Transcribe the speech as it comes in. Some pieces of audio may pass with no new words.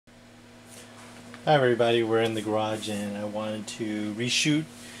Hi everybody, we're in the garage and I wanted to reshoot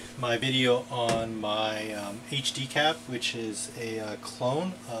my video on my HD cab, which is a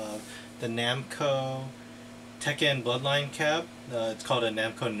clone of the Namco Tekken Bloodline cab. It's called a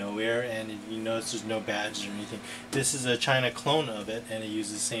Namco Noir, and you notice there's no badges or anything. This is a China clone of it, and it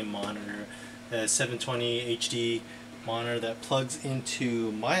uses the same monitor, a 720 HD monitor that plugs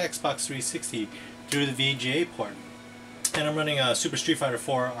into my Xbox 360 through the VGA port. And I'm running a Super Street Fighter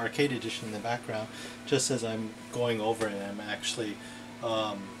 4 Arcade Edition in the background, just as I'm going over it. I'm actually,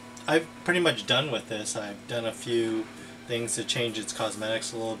 I've pretty much done with this. I've done a few things to change its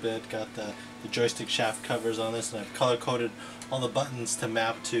cosmetics a little bit. Got the joystick shaft covers on this, and I've color coded all the buttons to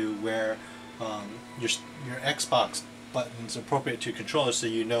map to where your Xbox buttons are appropriate to your controller, so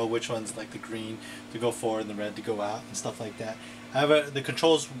you know which ones, like the green to go forward and the red to go out and stuff like that. I have the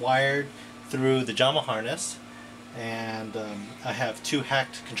controls wired through the JAMA harness. And I have two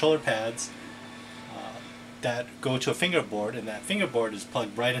hacked controller pads that go to a fingerboard, and that fingerboard is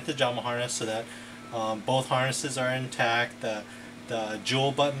plugged right into the JAMA harness, so that both harnesses are intact. The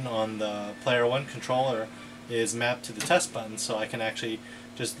jewel button on the Player 1 controller is mapped to the test button, so I can actually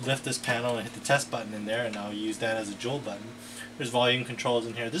just lift this panel and hit the test button in there, and I'll use that as a jewel button. There's volume controls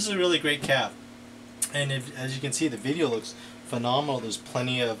in here. This is a really great cab, and as you can see, the video looks phenomenal. There's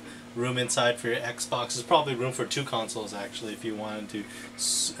plenty of room inside for your Xbox. There's probably room for two consoles actually if you wanted to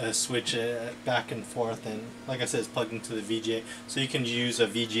switch it back and forth, and like I said, it's plugged into the VGA, so you can use a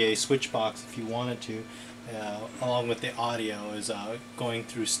VGA switch box if you wanted to, along with the audio is going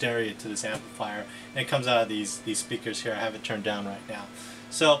through stereo to this amplifier, and it comes out of these speakers here. I have it turned down right now.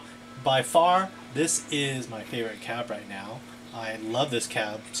 So by far this is my favorite cab right now. I love this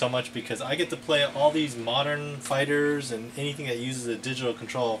cab so much because I get to play all these modern fighters and anything that uses a digital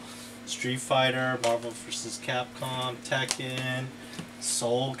control. Street Fighter, Marvel vs. Capcom, Tekken,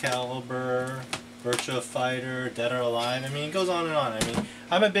 Soul Calibur, Virtua Fighter, Dead or Alive. I mean, it goes on and on. I mean,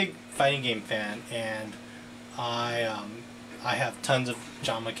 I'm a big fighting game fan, and I have tons of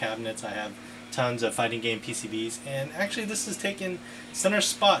JAMA cabinets. I have tons of fighting game PCBs, and actually this has taken center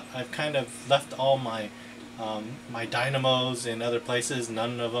spot. I've kind of left all my my dynamos in other places.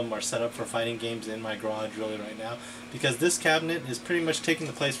 None of them are set up for fighting games in my garage really right now, because this cabinet is pretty much taking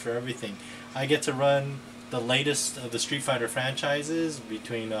the place for everything. I get to run the latest of the Street Fighter franchises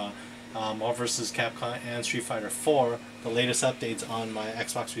between Marvel vs. Capcom and Street Fighter 4, the latest updates on my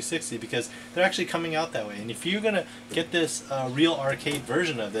Xbox 360, because they're actually coming out that way. And if you're gonna get this real arcade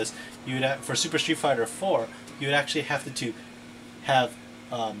version of this, for Super Street Fighter 4, you would actually have to have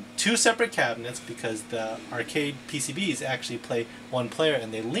two separate cabinets, because the arcade PCBs actually play one player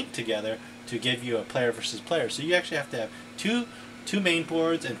and they link together to give you a player versus player. So you actually have to have two main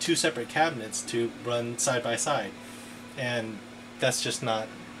boards and two separate cabinets to run side by side, and that's just not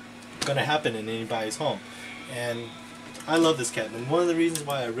going to happen in anybody's home. And I love this cabinet, and one of the reasons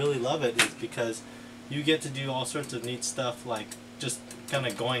why I really love it is because you get to do all sorts of neat stuff, like just kind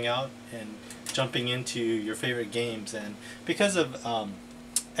of going out and jumping into your favorite games. And because of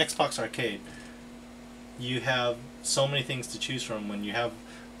Xbox Arcade, you have so many things to choose from when you have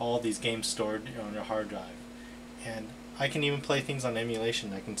all these games stored on your hard drive. And I can even play things on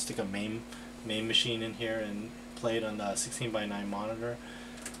emulation. I can stick a main machine in here and play it on the 16:9 monitor.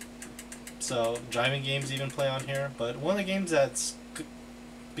 So driving games even play on here. But one of the games that's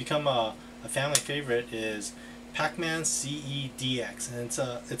become a family favorite is Pac-Man CE-DX, and it's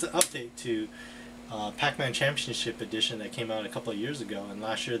an update to Pac-Man Championship Edition that came out a couple of years ago, and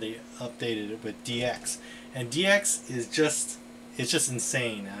last year they updated it with DX. And DX is just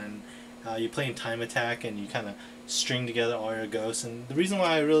insane, and you play in Time Attack and you kind of string together all your ghosts. And the reason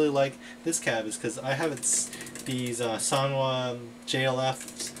why I really like this cab is because I have these Sanwa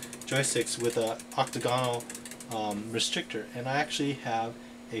JLF joysticks with an octagonal restrictor, and I actually have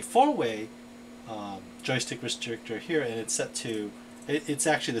a 4-way joystick restrictor here, and it's set to it's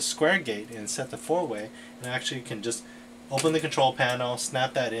actually the square gate, and it's set to 4-way, and I actually can just open the control panel,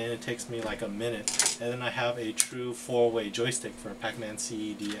 snap that in. It takes me like a minute, and then I have a true 4-way joystick for Pac-Man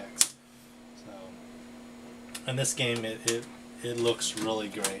CE-DX. So, and this game, it looks really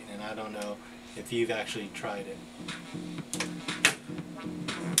great, and I don't know if you've actually tried it.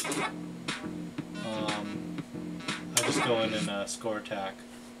 I'll just go in and score attack,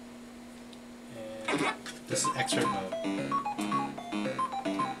 and this is expert mode.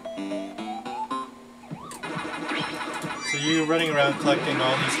 So you're running around collecting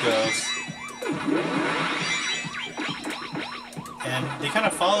all these ghosts, and they kind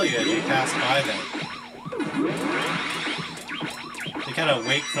of follow you as you pass by them. They kind of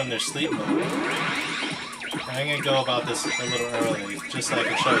wake from their sleep mode. And I'm going to go about this a little early, just so I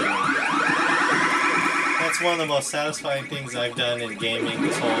can show you. that's one of the most satisfying things I've done in gaming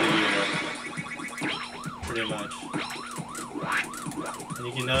this whole year. Pretty much. And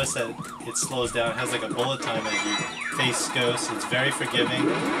you can notice that it slows down. It has like a bullet time as you face ghosts. It's very forgiving.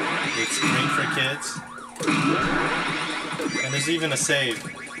 It's great for kids. And there's even a save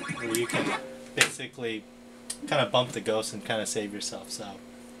where you can basically kind of bump the ghost and kind of save yourself. So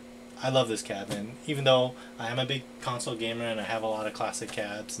I love this cab, and even though I am a big console gamer and I have a lot of classic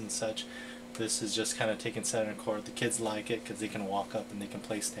cabs and such, this is just kind of taking center court. The kids like it because they can walk up and they can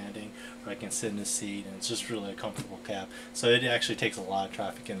play standing, or I can sit in the seat, and it's just really a comfortable cab. So it actually takes a lot of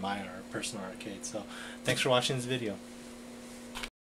traffic in my personal arcade. So thanks for watching this video.